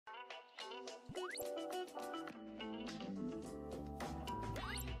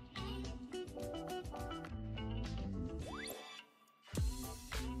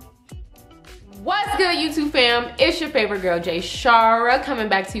What's good, YouTube fam? It's your favorite girl, Jay Shara, coming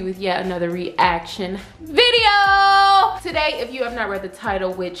back to you with yet another reaction video. Today, if you have not read the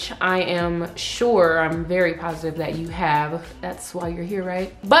title, which I am sure, I'm very positive that you have, that's why you're here,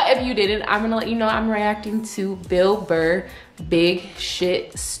 right? But if you didn't, I'm gonna let you know I'm reacting to Bill Burr Big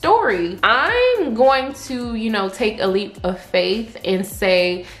Shit Story. I'm going to, take a leap of faith and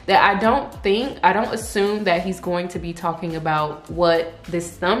say that I don't assume that he's going to be talking about what this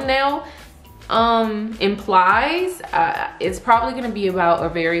thumbnail implies. It's probably gonna be about a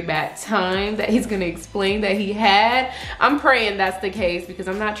very bad time that he's gonna explain that he had. I'm praying that's the case because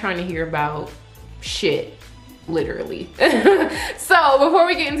I'm not trying to hear about shit, literally. So before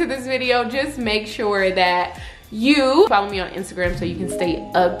we get into this video, just make sure that you follow me on Instagram so you can stay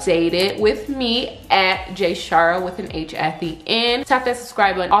updated with me at Jay Shara with an H at the end. Tap that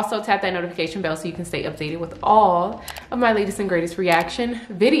subscribe button. Also tap that notification bell so you can stay updated with all of my latest and greatest reaction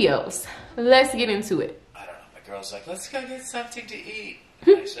videos. Let's get into it. I don't know. My girl's like, let's go get something to eat.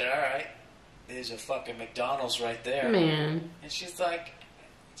 I said, all right. There's a fucking McDonald's right there. Man. And she's like,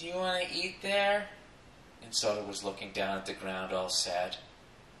 do you want to eat there? And Soda was looking down at the ground all sad.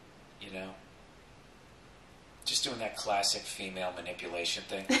 Just doing that classic female manipulation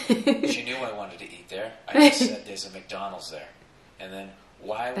thing. She knew I wanted to eat there. I just said there's a McDonald's there. And then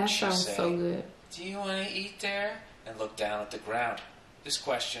why would she say, so good. Do you want to eat there? And look down at the ground. This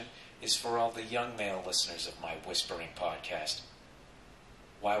question is for all the young male listeners of my whispering podcast.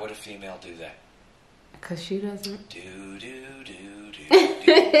 Why would a female do that? Because she doesn't. Do. I'll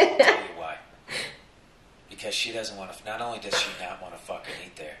tell you why. Because she doesn't want to, not only does she not want to fucking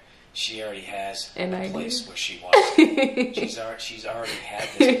eat there, she already has a place where she wants to. She's already had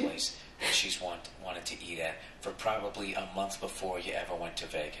this place that she's wanted to eat at for probably a month before you ever went to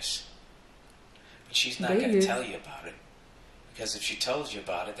Vegas. But she's not going to tell you about it. Because if she told you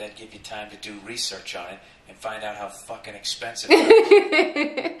about it, that'd give you time to do research on it and find out how fucking expensive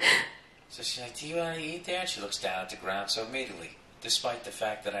it is. So she's like, do you want to eat there? And she looks down at the ground. So immediately, despite the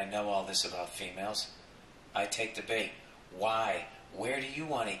fact that I know all this about females, I take the bait. Why? Where do you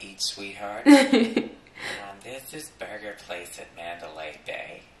want to eat, sweetheart? There's this burger place at Mandalay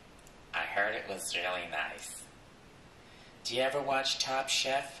Bay. I heard it was really nice. Do you ever watch Top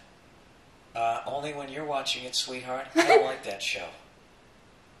Chef? Only when you're watching it, sweetheart. I don't like that show.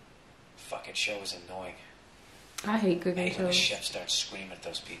 Fucking show is annoying. I hate cooking shows. When the chef starts screaming at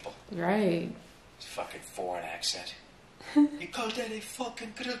those people. Right. It's fucking foreign accent. You call that a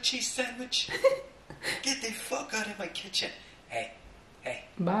fucking grilled cheese sandwich? Get the fuck out of my kitchen. Hey.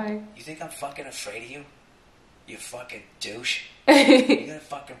 Bye. You think I'm fucking afraid of you? You fucking douche. You got a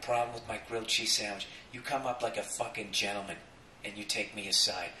fucking problem with my grilled cheese sandwich. You come up like a fucking gentleman and you take me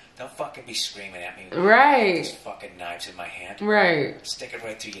aside. Don't fucking be screaming at me. Right. With these fucking knives in my hand. Right. Stick it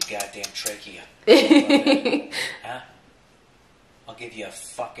right through your goddamn trachea. Huh? I'll give you a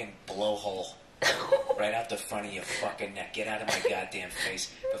fucking blowhole. Right out the front of your fucking neck. Get out of my goddamn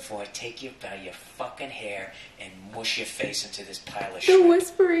face before I take you by your fucking hair and mush your face into this pile of shit. The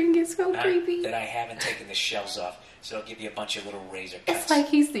whispering is so creepy. That I haven't taken the shells off, so I'll give you a bunch of little razor cuts. It's like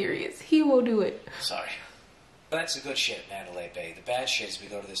he's serious. He will do it. Sorry. But that's the good shit at Mandalay Bay. The bad shit is we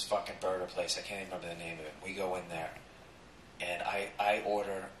go to this fucking burger place. I can't even remember the name of it. We go in there, and I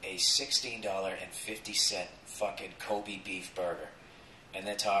order a $16.50 fucking Kobe beef burger. And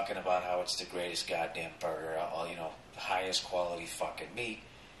they're talking about how it's the greatest goddamn burger, the highest quality fucking meat.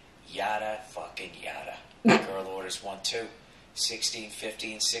 Yada fucking yada. The girl orders one too.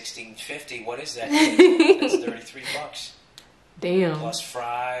 $16.50 and $16.50. What is that? That's $33. Damn. Plus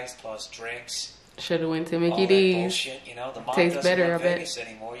fries, plus drinks. Should have went to Mickey all D's. That bullshit, the mom Tastes doesn't better, have I bet. Vegas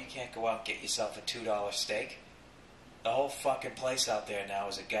anymore. You can't go out and get yourself a $2 steak. The whole fucking place out there now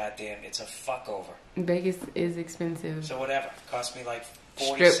is it's a fuck over. Vegas is expensive. So whatever. It cost me like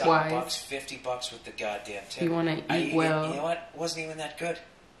 $40 bucks, $50 with the goddamn tip. You want to eat well. You know what? It wasn't even that good.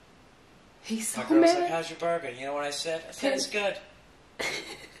 He's so My girl's mad. like, how's your burger? You know what I said? I said, it's good.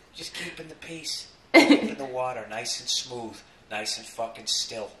 Just keeping the peace. Keeping the water nice and smooth. Nice and fucking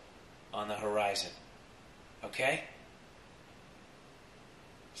still on the horizon. Okay?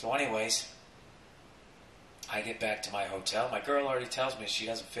 So anyways, I get back to my hotel. My girl already tells me she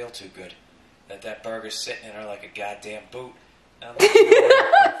doesn't feel too good. That burger's sitting in her like a goddamn boot. And I'm like,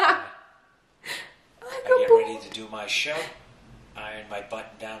 I get ready to do my show. Iron my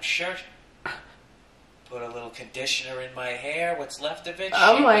button-down shirt. Put a little conditioner in my hair. What's left of it.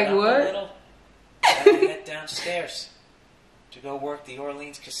 I'm like, what? And I head downstairs to go work the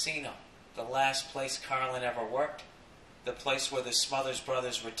Orleans casino. the last place Carlin ever worked, the place where the Smothers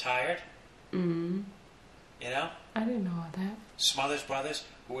Brothers retired. Mm-hmm. You know? I didn't know all that. Smothers Brothers,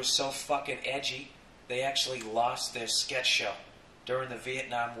 who were so fucking edgy, they actually lost their sketch show. During the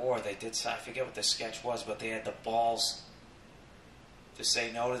Vietnam War, they did, I forget what the sketch was, but they had the balls to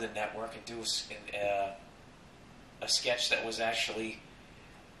say no to the network and do a sketch that was actually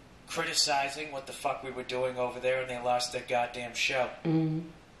criticizing what the fuck we were doing over there, and they lost their goddamn show. Mm-hmm.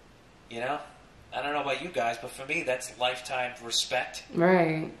 You know? I don't know about you guys, but for me, that's lifetime respect.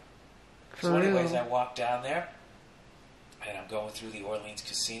 Right. So anyways, I walk down there, and I'm going through the Orleans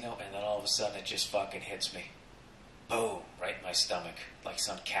casino, and then all of a sudden it just fucking hits me. Boom, right in my stomach, like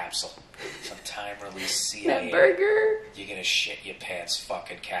some capsule, some time-release CIA. That burger. You're gonna shit your pants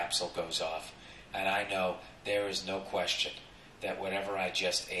fucking capsule goes off. And I know there is no question that whatever I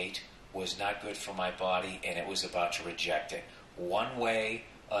just ate was not good for my body, and it was about to reject it. One way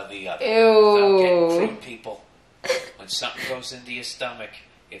or the other. Ew. Without getting crude, people. When something goes into your stomach,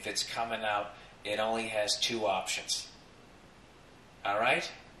 if it's coming out, it only has two options.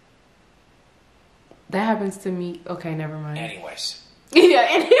 Alright? That happens to me. Okay, never mind. Anyways. Yeah,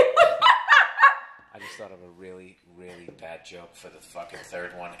 anyway. I just thought of a really, really bad joke for the fucking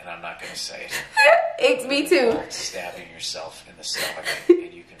third one, and I'm not going to say it. It's me too. Stabbing yourself in the stomach,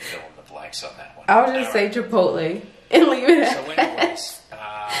 and you can fill in the blanks on that one. I'll just say Chipotle and leave it at So anyways,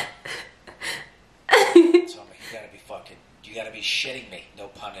 so you gotta be shitting me, no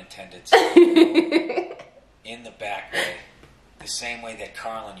pun intended. So, in the back way, the same way that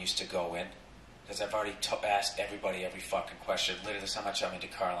Carlin used to go in, because I've already asked everybody every fucking question. Literally, that's how much I'm into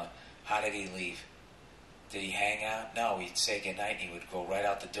Carlin. How did he leave? Did he hang out? No, he'd say goodnight and he would go right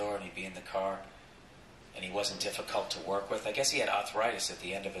out the door and he'd be in the car. And he wasn't difficult to work with. I guess he had arthritis at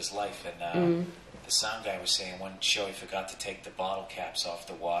the end of his life. And the sound guy was saying one show he forgot to take the bottle caps off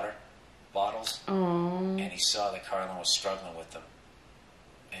the water bottles. Aww. And he saw that Carlin was struggling with them.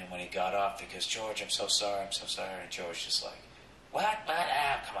 And when he got off, he goes, George, I'm so sorry. And George just like, what?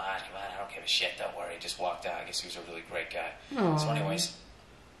 Ah, come on. I don't give a shit. Don't worry. He just walked out. I guess he was a really great guy. Aww. So anyways,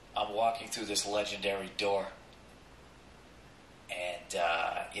 I'm walking through this legendary door. And,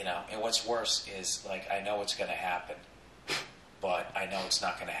 and what's worse is, like, I know it's going to happen. But I know it's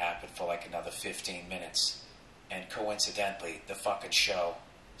not going to happen for, like, another 15 minutes. And coincidentally, the fucking show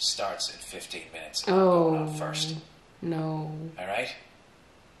starts in 15 minutes. I'm going on first. No. All right?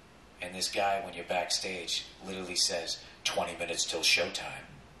 And this guy, when you're backstage, literally says, 20 minutes till showtime.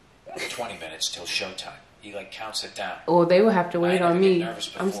 20 minutes till showtime. He, like, counts it down. Oh, they will have to wait on me.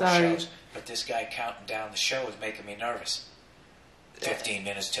 I'm sorry. Shows, but this guy counting down the show is making me nervous. 15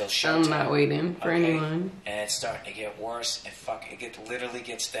 minutes till showtime. I'm not waiting for anyone. And it's starting to get worse, and literally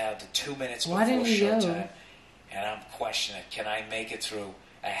gets down to 2 minutes Why before didn't you showtime. go? And I'm questioning, can I make it through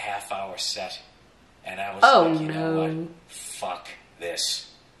a half-hour set? And I was like, you know what? Fuck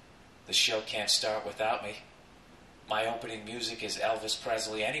this. The show can't start without me. My opening music is Elvis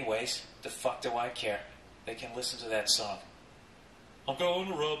Presley anyways. The fuck do I care? They can listen to that song. I'm going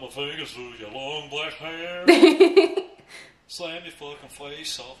to rub my fingers through your long black hair. Slam your fucking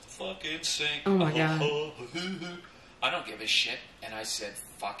face off the fucking sink. Oh my God. I don't give a shit. And I said,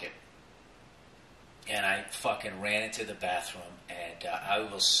 fuck it. And I fucking ran into the bathroom. And I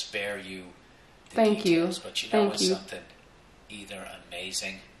will spare you the details. But you know when something either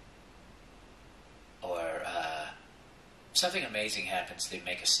amazing or something amazing happens, they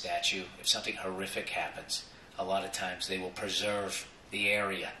make a statue. If something horrific happens, a lot of times they will preserve the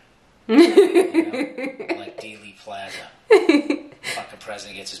area. You know? Like Dealey Plaza. Fucking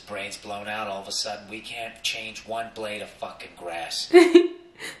president gets his brains blown out. All of a sudden, we can't change one blade of fucking grass.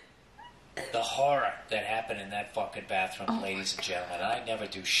 The horror that happened in that fucking bathroom, ladies and gentlemen. And I never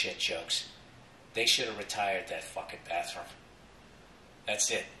do shit jokes. They should have retired that fucking bathroom. That's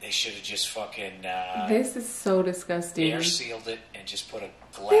it. They should have just fucking... this is so disgusting. Air sealed it and just put a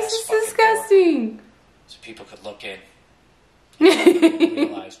glass This is fucking disgusting. door so people could look in and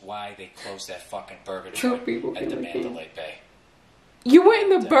realize why they closed that fucking burger joint at the Mandalay Bay. You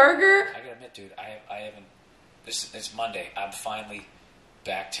went in the burger? I gotta admit, dude, I haven't... It's Monday. I'm finally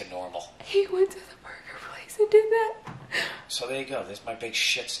back to normal. He went to the burger place and did that? So there you go. There's my big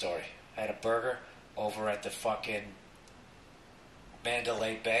shit story. I had a burger over at the fucking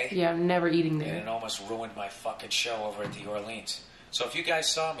Mandalay Bay. Yeah, I'm never eating there. And it almost ruined my fucking show over at the Orleans. So if you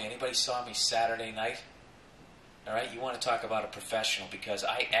guys saw me, anybody saw me Saturday night? Alright, you want to talk about a professional because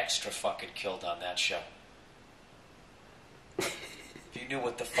I extra fucking killed on that show. If you knew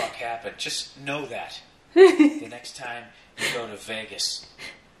what the fuck happened, just know that. The next time you go to Vegas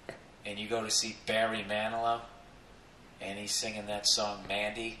and you go to see Barry Manilow and he's singing that song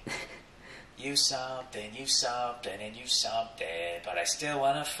Mandy You something, and you something, but I still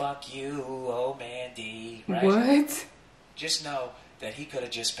wanna fuck you, oh Mandy. Right? What? Just know that he could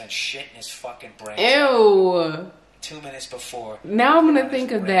have just been shitting his fucking brains Ew. out 2 minutes before. Now I'm gonna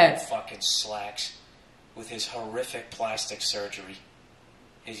think of that. Fucking slacks with his horrific plastic surgery,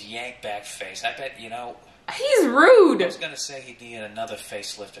 his yank back face. I bet, you know. He's rude. I was gonna say he'd need another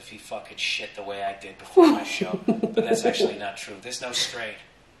facelift if he fucking shit the way I did before my show, but that's actually not true. There's no straight.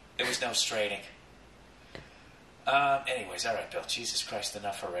 There was no straighting. Anyways, all right, Bill. Jesus Christ,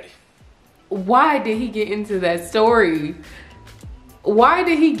 enough already. Why did he get into that story? Why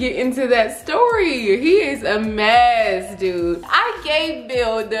did he get into that story? He is a mess, dude. I gave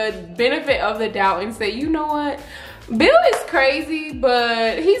Bill the benefit of the doubt and said, you know what? Bill is crazy,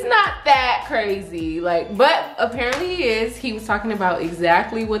 but he's not that crazy. Like, but apparently he is. He was talking about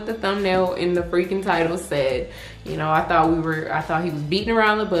exactly what the thumbnail in the freaking title said. You know, I thought he was beating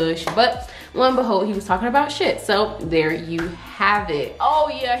around the bush, but lo and behold, he was talking about shit. So there you have it. Oh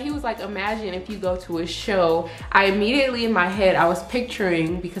yeah, he was like, imagine if you go to a show. I immediately in my head, I was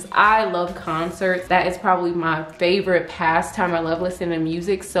picturing, because I love concerts. That is probably my favorite pastime. I love listening to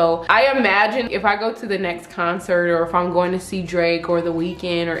music. So I imagine if I go to the next concert, or if I'm going to see Drake or The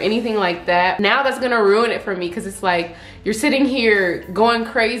Weeknd or anything like that, now that's gonna ruin it for me, because it's like, you're sitting here going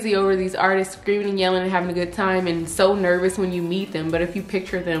crazy over these artists, screaming and yelling and having a good time, and so nervous when you meet them. But if you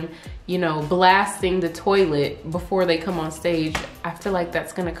picture them, you know, blasting the toilet before they come on stage, I feel like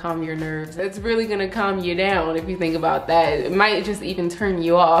that's gonna calm your nerves. It's really gonna calm you down if you think about that. It might just even turn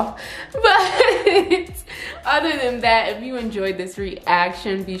you off. But other than that, if you enjoyed this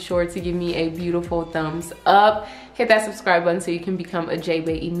reaction, be sure to give me a beautiful thumbs up. Hit that subscribe button so you can become a Jay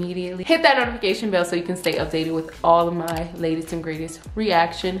Bae immediately. Hit that notification bell so you can stay updated with all of my latest and greatest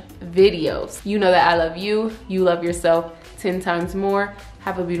reaction videos. You know that I love you. You love yourself 10 times more.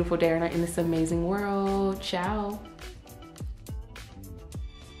 Have a beautiful day or night in this amazing world. Ciao.